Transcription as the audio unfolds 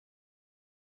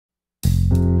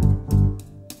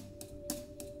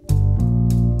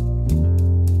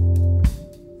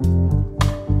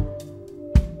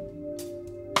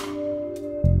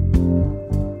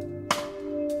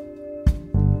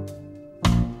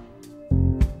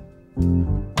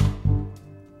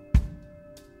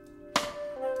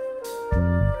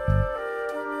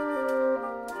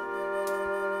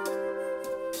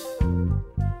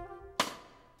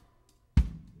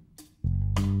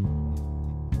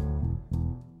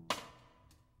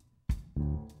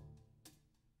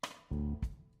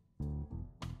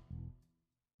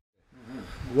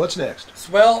What's next?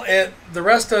 Well, the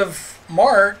rest of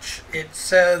March, it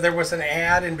said there was an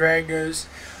ad in Drag News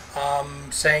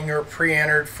saying you're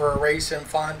pre-entered for a race in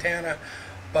Fontana,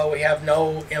 but we have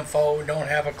no info, don't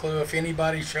have a clue if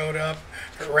anybody showed up.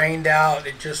 If it rained out,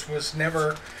 it just was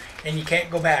never, and you can't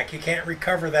go back. You can't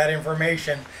recover that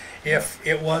information if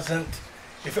it wasn't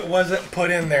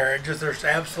put in there. There's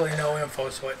absolutely no info,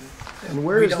 so it. And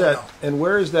where is that? And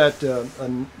where is that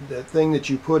that thing that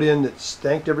you put in that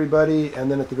thanked everybody, and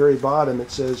then at the very bottom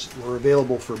it says we're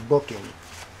available for booking.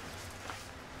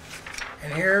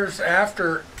 And here's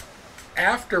after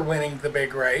winning the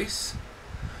big race.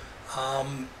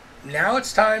 Now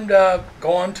it's time to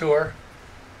go on tour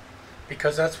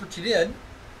because that's what you did,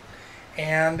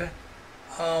 and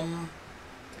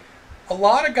a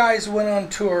lot of guys went on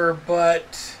tour,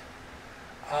 but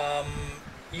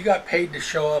you got paid to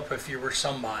show up if you were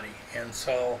somebody. And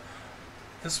so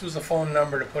this was a phone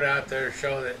number to put out there to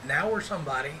show that now we're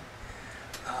somebody.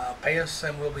 Pay us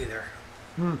and we'll be there.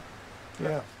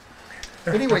 Yeah.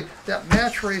 Anyway, that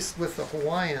match race with the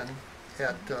Hawaiian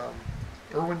at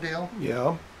Irwindale.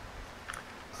 Yeah.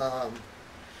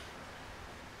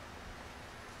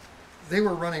 They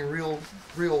were running real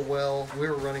well. We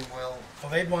were running well.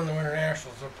 Well, they'd won the Winter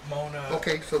Nationals. Pomona.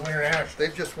 Okay, so Winter Nationals.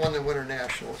 they've just won the Winter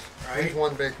Nationals. Right. We've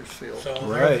won Bakersfield. So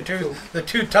right. they're the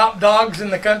two top dogs in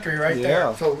the country right there.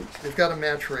 Yeah. So they've got a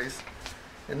match race,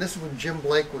 and this is when Jim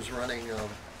Blake was running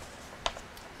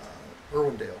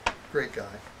Irwindale. Great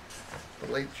guy, the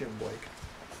late Jim Blake,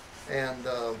 and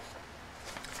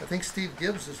I think Steve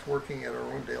Gibbs is working at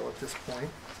Irwindale at this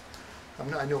point.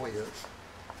 I know he is.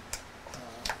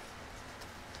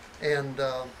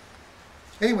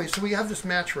 Anyway, so we have this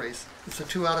match race. It's a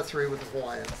 2 out of 3 with the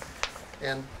Hawaiian.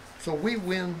 And so we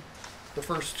win the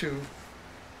first 2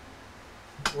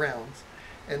 rounds.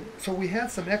 And so we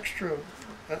had an extra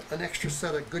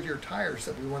set of Goodyear tires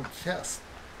that we wanted to test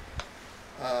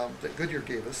that Goodyear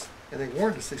gave us. And they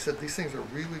warned us. They said, these things are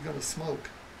really going to smoke.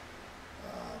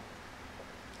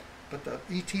 But the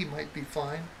ET might be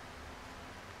fine.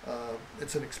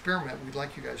 It's an experiment. We'd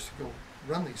like you guys to go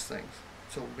run these things.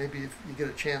 So maybe if you get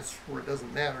a chance where it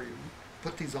doesn't matter, you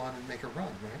put these on and make a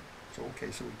run, right? So okay,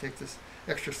 so we take this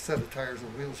extra set of tires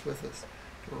and wheels with us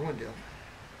to Irwindale.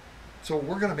 So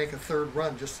we're going to make a 3rd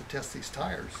run just to test these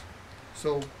tires.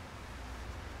 So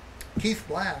Keith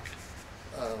Black,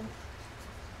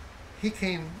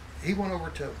 he went over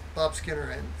to Bob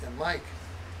Skinner and Mike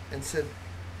and said,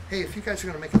 hey, if you guys are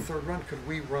going to make a 3rd run, could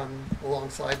we run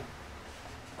alongside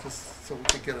just so we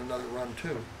could get another run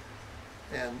too?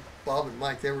 And Bob and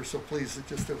Mike, they were so pleased that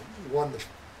just to won the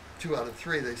 2 out of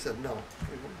 3. They said, no,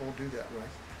 we won't do that, right?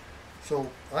 So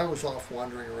I was off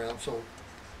wandering around. So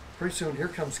pretty soon, here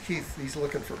comes Keith. He's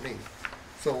looking for me.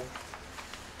 So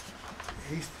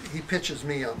he pitches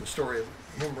me on the story of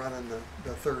him running the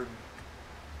 3rd,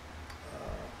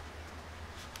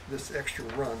 this extra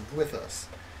run with us.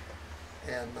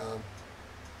 And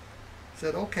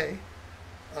said, okay.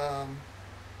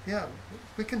 Yeah,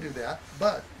 we can do that,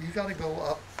 but you got to go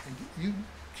up, and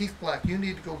Keith Black, you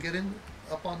need to go get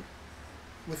up on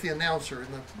with the announcer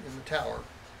in the tower,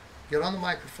 get on the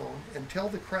microphone, and tell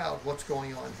the crowd what's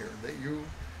going on here. That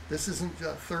this isn't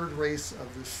the 3rd race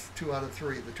of this 2 out of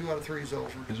 3. The 2 out of 3 is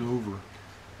over. Is over.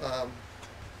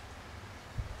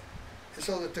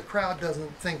 So that the crowd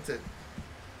doesn't think that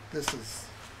this is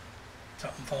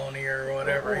something phony or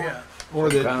whatever. Yeah. Or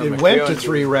that it went to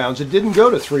 3 rounds. It didn't go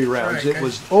to 3 rounds. Right, it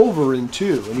was over in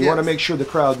 2, and you want to make sure the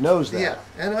crowd knows that. Yeah,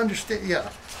 and understand. Yeah,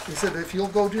 he said if you'll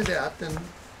go do that, then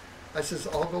I says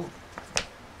I'll go.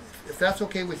 If that's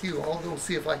okay with you, I'll go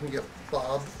see if I can get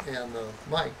Bob and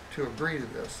Mike to agree to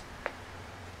this.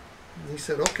 And he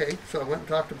said okay. So I went and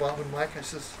talked to Bob and Mike. I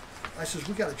says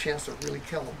we got a chance to really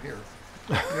kill them here.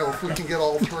 If we can get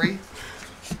all 3,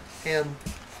 and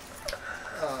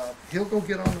he'll go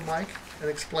get on the mic and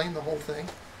explain the whole thing.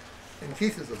 And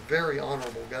Keith is a very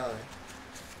honorable guy.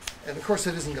 And of course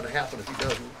it isn't going to happen if he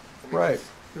doesn't. I mean, right.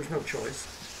 There's no choice.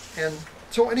 And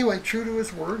so anyway, true to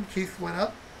his word, Keith went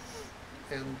up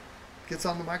and gets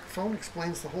on the microphone,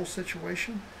 explains the whole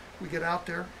situation. We get out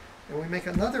there and we make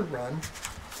another run.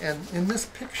 And in this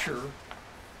picture,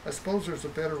 I suppose there's a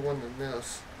better one than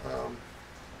this.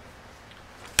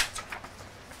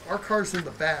 Our car's in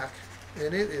the back,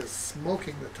 and it is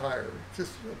smoking the tire.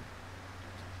 Just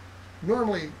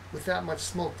normally, with that much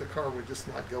smoke, the car would just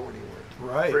not go anywhere.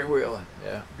 Right. Freewheeling,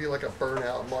 yeah. It'd be like a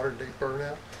burnout, modern day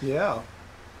burnout. Yeah.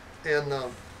 And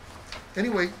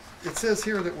anyway, it says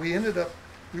here that we ended up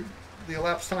the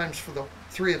elapsed times for the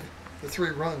three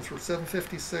runs were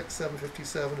 7:56,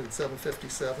 7:57, and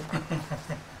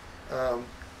 7:57.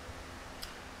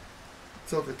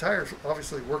 So the tires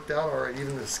obviously worked out all right,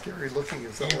 even as scary looking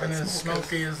as all Even that as smoke is.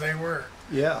 smoky as they were.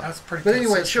 Yeah. That's pretty But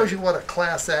anyway, it shows consistent. you what a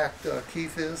class act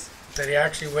Keith is. That he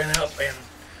actually went up and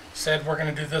said, we're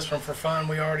going to do this one for fun.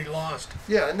 We already lost.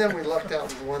 Yeah, and then we lucked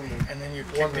out and won the, And then you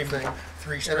won kicked the him thing.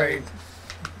 3 And I straight. mean,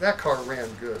 that car ran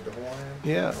good, the Hawaiian.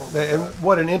 Yeah, Oh, my and God.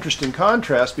 what an interesting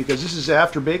contrast, because this is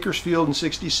after Bakersfield in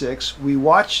 '66. We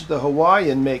watched the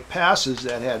Hawaiian make passes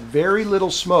that had very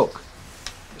little smoke,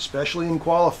 especially in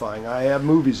qualifying. I have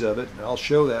movies of it, and I'll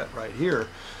show that right here.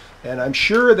 And I'm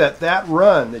sure that that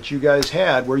run that you guys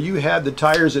had, where you had the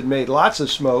tires that made lots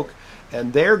of smoke,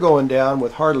 and they're going down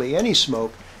with hardly any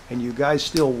smoke, and you guys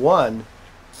still won,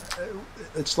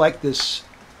 it's like this,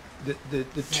 the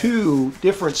two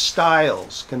different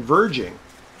styles converging,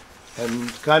 and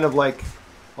kind of like,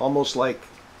 almost like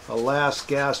a last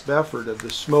gasp effort of the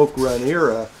smoke run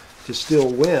era to still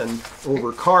win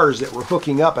over cars that were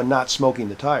hooking up and not smoking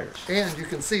the tires. And you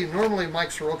can see, normally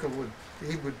Mike Soroka would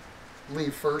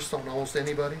leave first on almost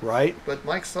anybody. Right? But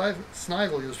Mike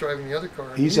Snively is driving the other car.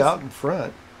 and He's out in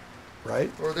front,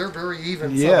 right? Or they're very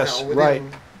even Yes, somehow. right.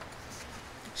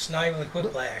 Snively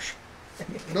whiplash.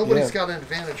 Nobody's Yeah. got an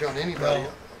advantage on anybody on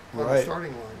the Right.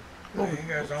 starting line. Well, you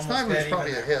guys almost Snively's dead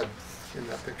probably even. ahead in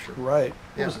that picture. Right.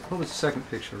 Yeah. What was the second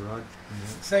picture, Rod?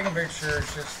 Second picture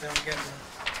is just them getting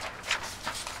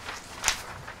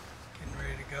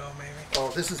ready to go, maybe. Oh,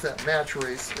 this is that match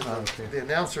race. And okay. the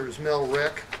announcer is Mel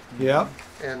Rick, Yeah.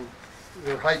 and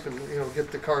they're hyping,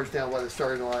 get the cars down by the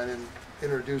starting line and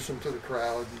introduce them to the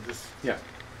crowd and just Yeah.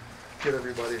 get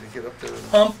everybody to get up there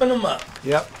and Pumping them up.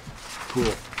 Yep.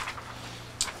 Cool.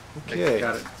 Okay.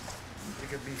 Got it. it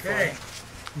could be Okay. fun.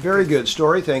 Very good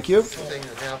story. Thank you. Thing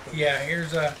that happened. Yeah,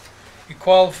 here's a. You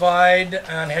qualified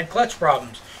and had clutch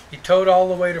problems. You towed all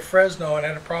the way to Fresno and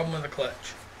had a problem with the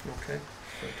clutch. Okay.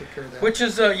 So I took care of that. Which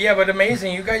is, yeah, but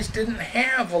amazing. You guys didn't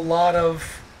have a lot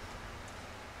of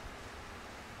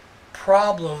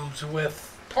problems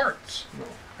with parts. No.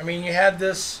 I mean, you had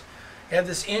this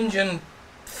engine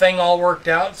thing all worked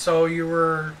out, so you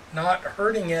were not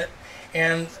hurting it,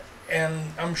 and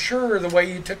I'm sure the way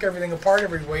you took everything apart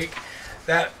every week,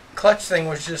 that clutch thing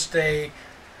was just a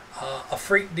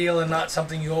freak deal and not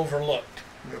something you overlooked.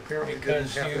 You apparently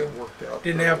because didn't have you it worked out.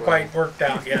 Didn't very have well. quite worked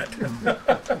out yet. So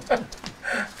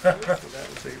that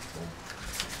was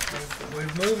April.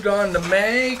 We've moved on to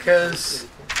May because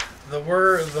the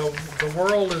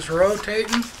world is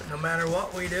rotating no matter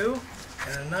what we do,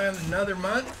 and another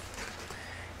month,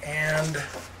 and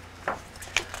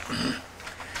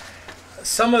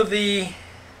some of the,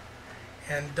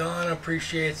 and Don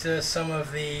appreciates this, some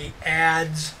of the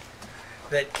ads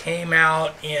that came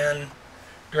out in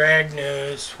Drag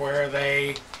News where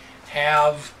they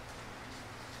have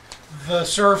the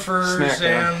surfers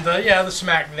Smackdown. and the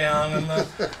SmackDown and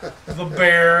the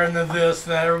bear and the this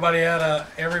that everybody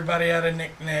had a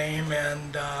nickname,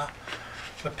 and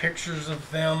the pictures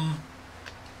of them,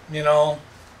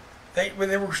 they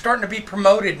were starting to be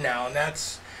promoted now, and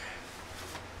that's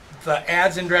the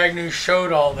ads in Drag News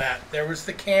showed all that. There was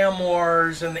the cam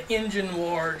wars and the engine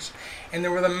wars, and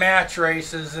there were the match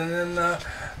races, and then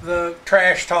the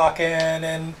trash talking,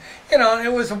 and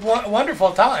it was a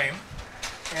wonderful time.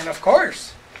 And of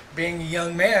course, being a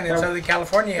young man in That- Southern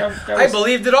California, that I was-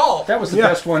 believed it all. That was the Yeah.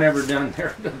 best one ever done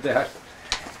there. That.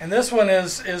 And this one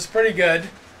is pretty good.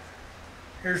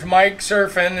 Here's Mike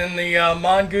surfing, and the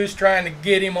mongoose trying to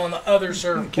get him on the other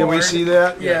surfboard. Can we see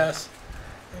that? Yes.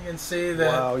 You can see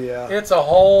that Wow, yeah. it's a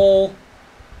whole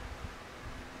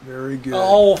Very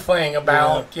good. thing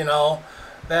about,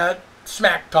 that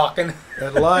smack talking.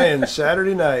 At Lions,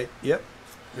 Saturday night. Yep.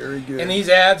 Very good. And these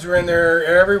ads were in there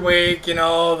every week,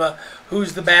 the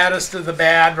who's the baddest of the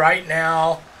bad right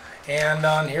now.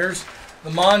 And here's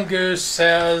the mongoose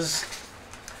says,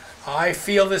 I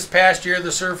feel this past year the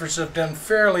surfers have done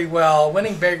fairly well,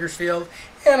 winning Bakersfield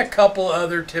and a couple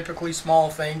other typically small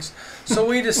things. So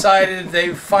we decided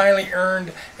they've finally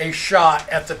earned a shot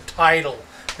at the title.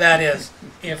 That is,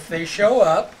 if they show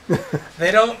up,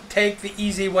 they don't take the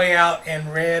easy way out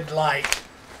and red light.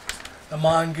 The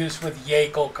mongoose with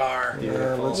Yakel car. Yeah,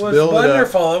 It let's was build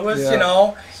wonderful. It was,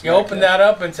 Yeah. you opened that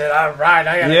up and said, all right,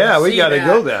 I gotta Yeah, go we see gotta that.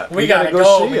 go that. We We gotta gotta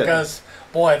go go see it. because,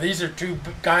 boy, these are two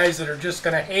guys that are just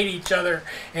gonna hate each other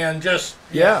and just,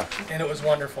 Yeah. And it was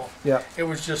wonderful. Yep. It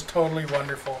was just totally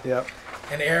wonderful. Yep.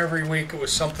 And every week it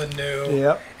was something new.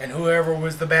 Yep. And whoever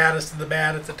was the baddest of the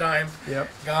bad at the time Yep.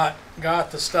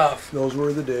 got the stuff. Those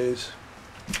were the days.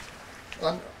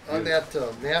 On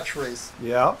that match race,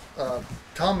 Yeah.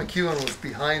 Tom McEwen was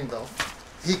behind though.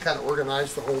 He kind of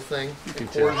organized the whole thing and can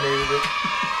tell. coordinated it.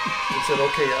 He said,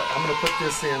 okay, I'm going to put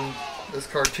this in this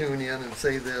cartoon in and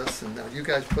say this, and now you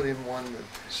guys put in one that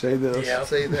Say this. Yeah.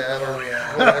 say that, Oh, or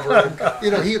yeah. whatever. And,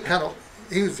 you know, he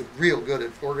was real good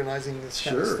at organizing this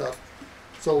kind of Sure. stuff.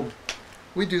 So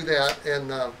we do that,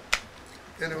 and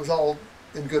it was all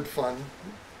in good fun.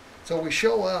 So we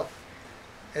show up,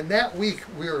 and that week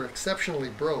we were exceptionally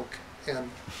broke, and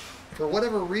for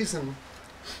whatever reason,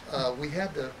 we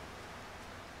had to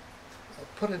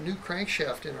put a new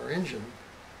crankshaft in our engine,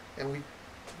 and we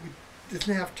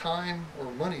didn't have time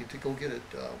or money to go get it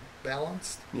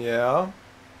balanced, Yeah.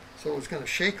 so it was going to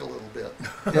shake a little bit.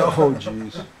 Oh,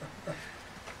 jeez.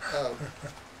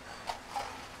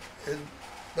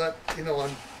 But you know,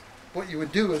 what you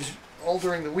would do is all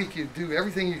during the week you'd do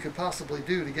everything you could possibly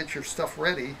do to get your stuff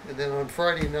ready, and then on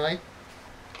Friday night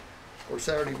or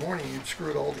Saturday morning you'd screw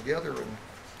it all together and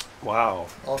Wow.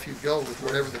 off you'd go with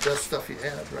whatever the best stuff you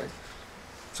had, right?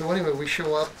 So anyway, we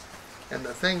show up, and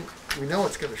the thing, we know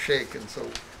it's going to shake, and so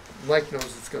Mike knows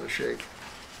it's going to shake.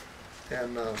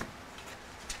 And what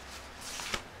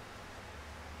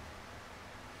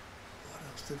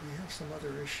else? Did we have some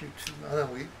other issue too? I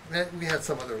don't know, we had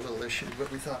some other little issue,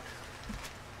 but we thought,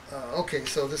 okay,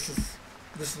 so this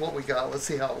is what we got. Let's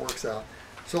see how it works out.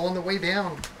 So on the way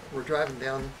down, we're driving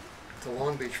down to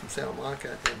Long Beach from Santa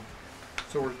Monica, and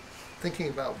so we're thinking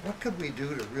about what could we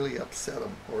do to really upset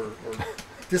them, or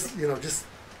just just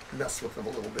mess with them a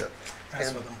little bit. Mess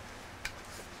And, with them.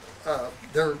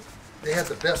 they had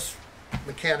the best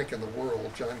mechanic in the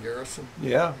world, John Garrison.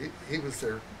 Yeah. He was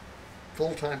their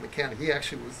full-time mechanic. He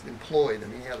actually was employed. I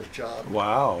mean, he had a job.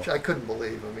 Wow. Which I couldn't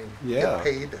believe. I mean, Yeah. get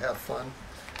paid to have fun.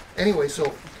 Anyway,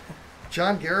 so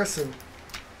John Garrison,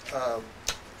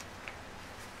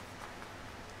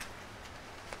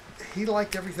 he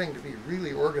liked everything to be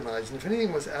really organized, and if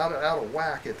anything was out of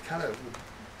whack, it kind of would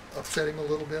upset him a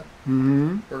little bit,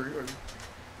 Mm-hmm. or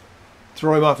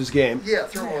Throw him off his game. yeah,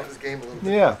 throw him off his game a little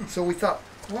bit. Yeah. So we thought,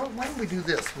 well, why don't we do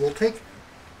this? We'll take.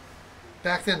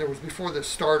 Back then, there was before the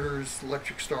starters,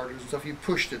 electric starters and stuff. You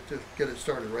pushed it to get it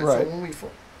started, right? Right. So when we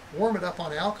warm it up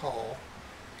on alcohol,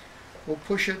 we'll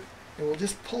push it, and we'll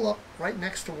just pull up right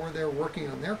next to where they're working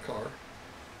on their car,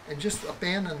 and just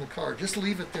abandon the car. Just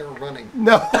leave it there running.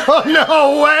 No.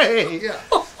 No way. Yeah.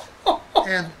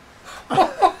 And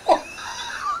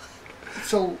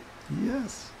so,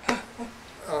 Yes.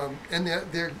 and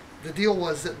the deal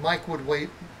was that Mike would wait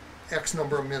X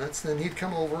number of minutes, then he'd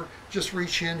come over, just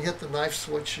reach in, hit the knife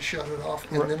switch to shut it off,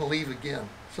 and Right. then leave again.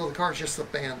 So the car's just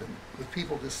abandoned, with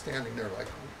people just standing there like,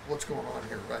 what's going on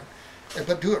here, right?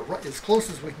 But do it right, as close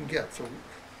as we can get. So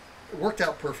it worked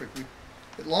out perfect.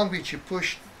 At Long Beach, you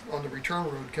pushed on the return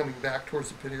road coming back towards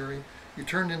the pit area. You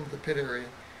turned into the pit area.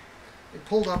 It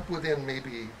pulled up within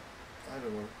maybe, I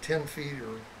don't know, 10 feet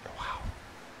or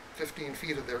 15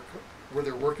 feet of where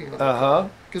they're working on the Uh-huh.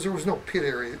 because there was no pit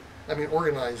area. I mean,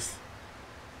 organized.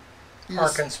 You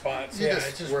just- Parking spots. you Yeah, just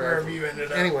it's just wherever. wherever you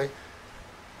ended up. Anyway,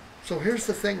 so here's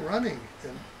the thing running,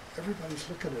 and everybody's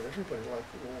looking at everybody like,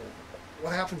 well,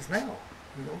 what happens now?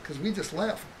 You know, because we just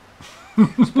left.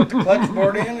 Just put the clutch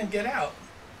board in and get out.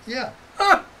 Yeah.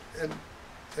 And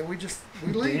we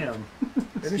leave. Damn.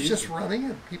 And it's just running,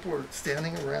 and people are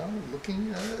standing around and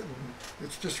looking at it, and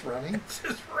it's just running. It's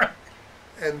just right.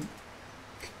 And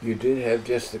You did have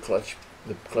just the clutch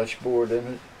board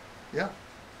in it? yeah,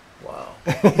 Wow.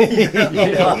 I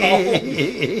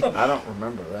don't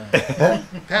remember that.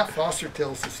 Pat Foster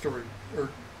tells the story, or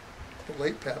the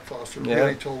late Pat Foster Yeah.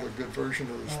 really told a good version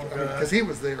of the Oh, story. God. Because he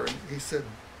was there, and he said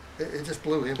it just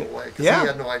blew him away, because Yeah. he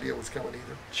had no idea what was coming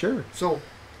either. Sure. So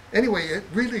anyway, it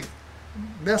really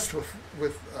messed with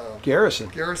Garrison.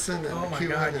 Garrison and Oh my McEwen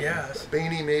God, and yes.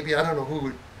 Bainey, maybe. I don't know who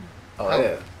would, Oh,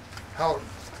 yeah. how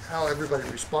everybody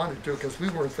responded to it, because we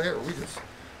weren't there.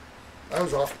 I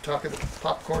was off talking to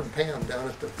Popcorn Pam down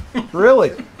at the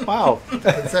Really? Wow.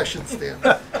 concession stand.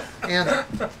 And,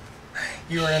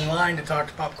 You were in line to talk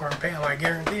to Popcorn Pam, I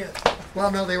guarantee it. well,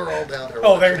 no, they were all down there.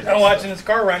 Oh, they're watching it. watching his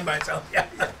car run by itself. Yeah.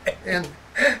 And